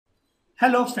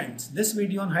Hello friends, this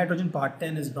video on hydrogen part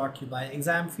 10 is brought to you by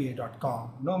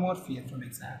examfear.com. No more fear from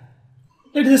exam.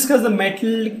 Let's discuss the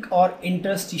metallic or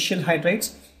interstitial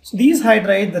hydrides. So these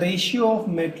hydrides, the ratio of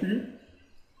metal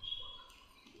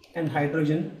and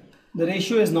hydrogen, the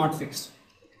ratio is not fixed.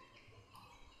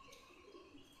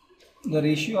 The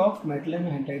ratio of metal and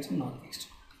hydrides is not fixed.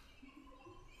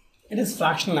 It is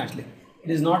fractional actually. It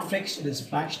is not fixed, it is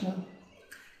fractional.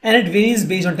 And it varies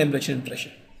based on temperature and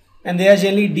pressure. And they are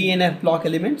generally D and F block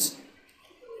elements.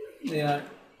 They are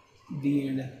D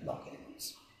and F block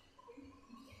elements,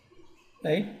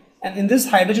 right? And in this,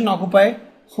 hydrogen occupy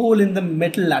hole in the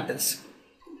metal lattice.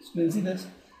 So we'll see this.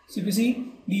 So if you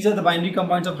see, these are the binary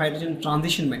compounds of hydrogen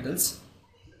transition metals.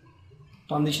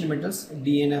 Transition metals,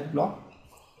 D and F block.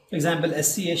 For example,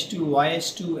 SCH2,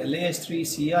 YH2, LaH3,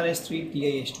 CrH3,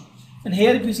 TiH2. And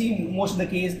here, if you see, most of the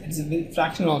case, it's a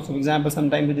fractional also. For example,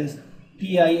 sometimes it is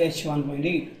PiH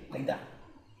 1.8. Like that.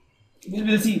 We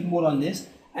will see more on this.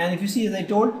 And if you see, as I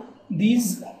told, in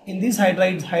these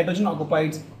hydrides, hydrogen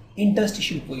occupies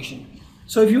interstitial position.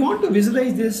 So if you want to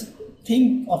visualize this,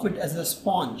 think of it as a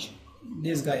sponge.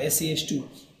 This guy SCH2,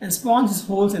 and sponge is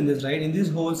holes in this, right? In these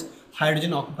holes,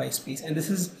 hydrogen occupies space, and this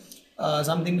is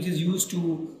something which is used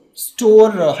to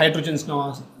store hydrogens. Now,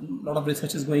 a lot of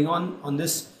research is going on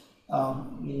this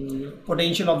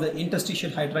potential of the interstitial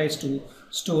hydrides to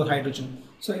store hydrogen.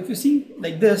 So if you see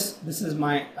like this is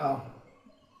my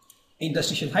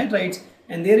interstitial hydrides,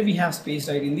 and there we have space,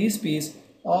 right? In this space,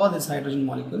 all these hydrogen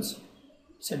molecules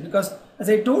set, because as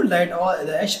I told that all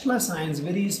the H plus ions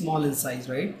very small in size,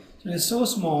 right? So it is so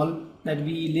small that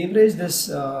we leverage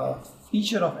this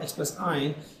feature of H plus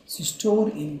ion to store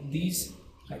in these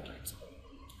hydrides.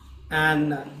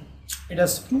 And it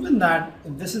has proven that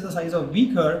if this is the size of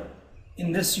beaker,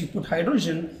 in this you put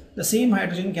hydrogen, the same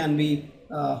hydrogen can be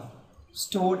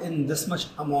stored in this much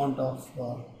amount of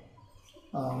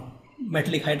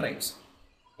metallic hydrides,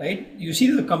 right? You see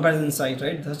the comparison size,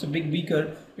 right? That's a big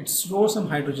beaker, it stores some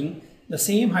hydrogen. The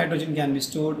same hydrogen can be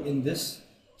stored in this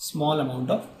small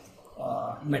amount of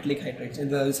metallic hydrides,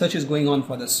 and the research is going on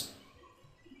for this,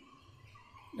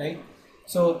 right?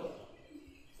 So,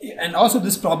 and also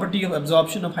this property of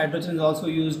absorption of hydrogen is also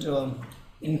used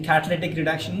in catalytic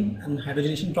reduction and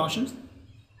hydrogenation process,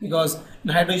 because in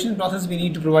the hydrogenation process we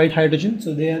need to provide hydrogen,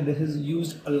 so this is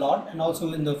used a lot, and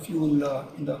also in the fuel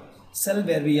in the cell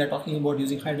where we are talking about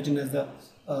using hydrogen as the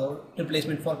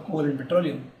replacement for coal and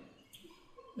petroleum,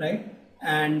 right?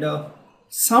 And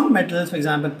some metals, for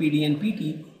example PD and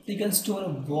PT, they can store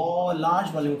a large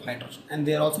volume of hydrogen, and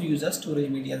they are also used as storage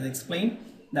media, as I explained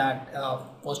that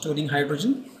for storing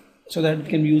hydrogen, so that it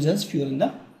can be used as fuel in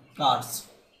the cars.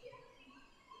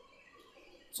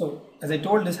 So as I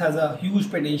told, this has a huge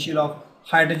potential of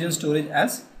hydrogen storage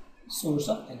as source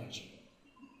of energy.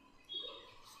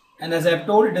 And as I have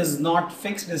told, it is not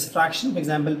fixed, it is fractional. For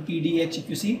example, PDH, if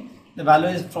you see, the value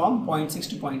is from 0.6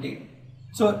 to 0.8.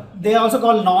 So they are also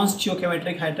called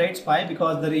non-stoichiometric hydrides. Why?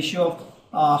 Because the ratio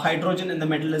of hydrogen in the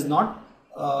metal is not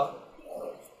whole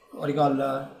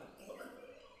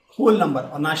number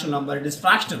or natural number, it is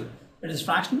fractional. It is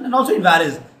fractional, and also it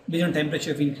varies based on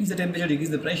temperature. If you increase the temperature, decrease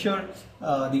the pressure,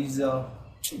 these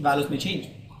values may change.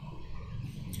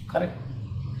 Correct.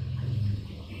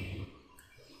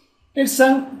 Let's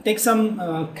take some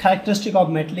characteristic of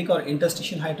metallic or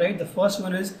interstitial hydride. The first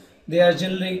one is they are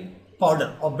generally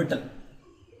powder or brittle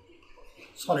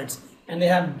solids, and they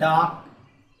have dark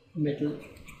metal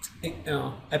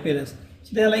appearance.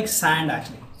 So they are like sand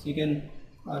actually. So you can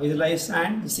visualize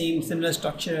sand. The similar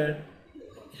structure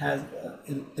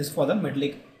is for the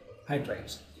metallic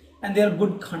hydrides, and they are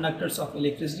good conductors of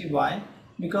electricity. Why?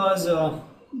 Because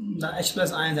the H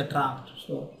plus ions are trapped,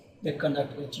 so they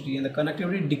conduct electricity, and the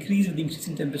conductivity decreases with the increase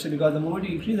in temperature, because the moment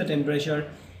you increase the temperature,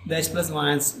 the H plus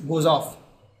ions goes off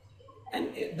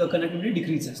and the conductivity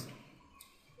decreases,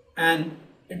 and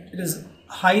it has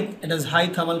high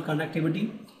thermal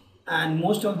conductivity, and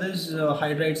most of these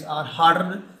hydrides are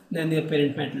harder than their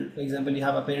parent metal. For example, you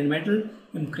have a parent metal,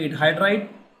 you create hydride,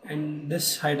 and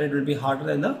this hydride will be harder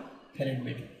than the parent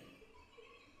metal,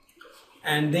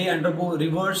 and they undergo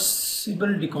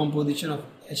reversible decomposition of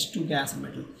H2 gas and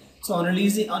metal. So on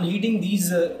heating these,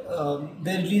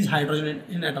 they release hydrogen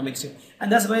in atomic state,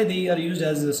 and that's why they are used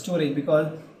as a storage,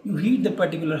 because you heat the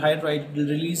particular hydride, it will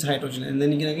release hydrogen, and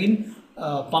then you can again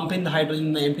pump in the hydrogen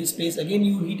in the empty space, again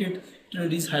you heat it to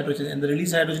release hydrogen, and the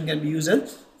released hydrogen can be used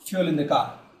as fuel in the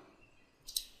car,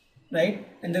 right?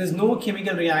 And there is no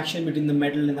chemical reaction between the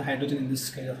metal and the hydrogen in this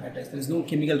kind of hydrides. There is no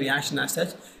chemical reaction as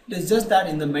such. It is just that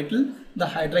in the metal, the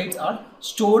hydrides are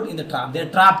stored in the trap. They are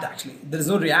trapped actually. There is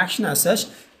no reaction as such.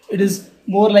 It is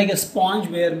more like a sponge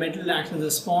where metal acts as a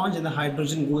sponge and the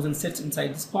hydrogen goes and sits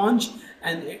inside the sponge,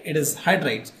 and it is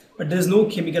hydrides. But there is no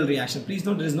chemical reaction. Please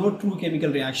note, there is no true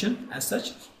chemical reaction as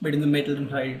such between the metal and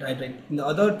hydride. In the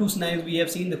other two scenarios we have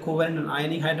seen, the covalent and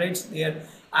ionic hydrides, they are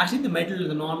actually the metal,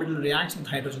 the non-metal reacts with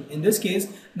hydrogen. In this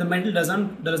case, the metal does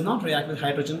not react with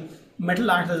hydrogen. Metal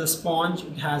acts as a sponge.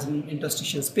 It has an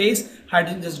interstitial space.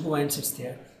 Hydrogen just go and sits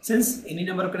there. Since any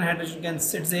number of hydrogen can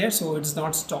sit there, so it's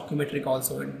not stoichiometric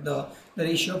also. The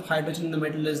ratio of hydrogen in the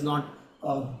metal is not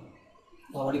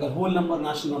what you call whole number,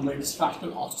 natural number. It is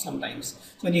fractional also sometimes.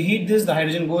 So when you heat this, the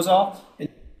hydrogen goes off.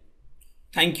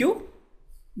 Thank you.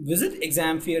 Visit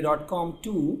examfear.com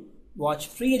to watch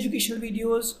free educational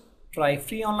videos, try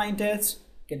free online tests,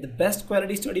 get the best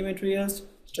quality study materials,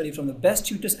 study from the best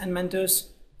tutors and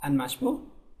mentors, and much more.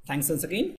 Thanks once again.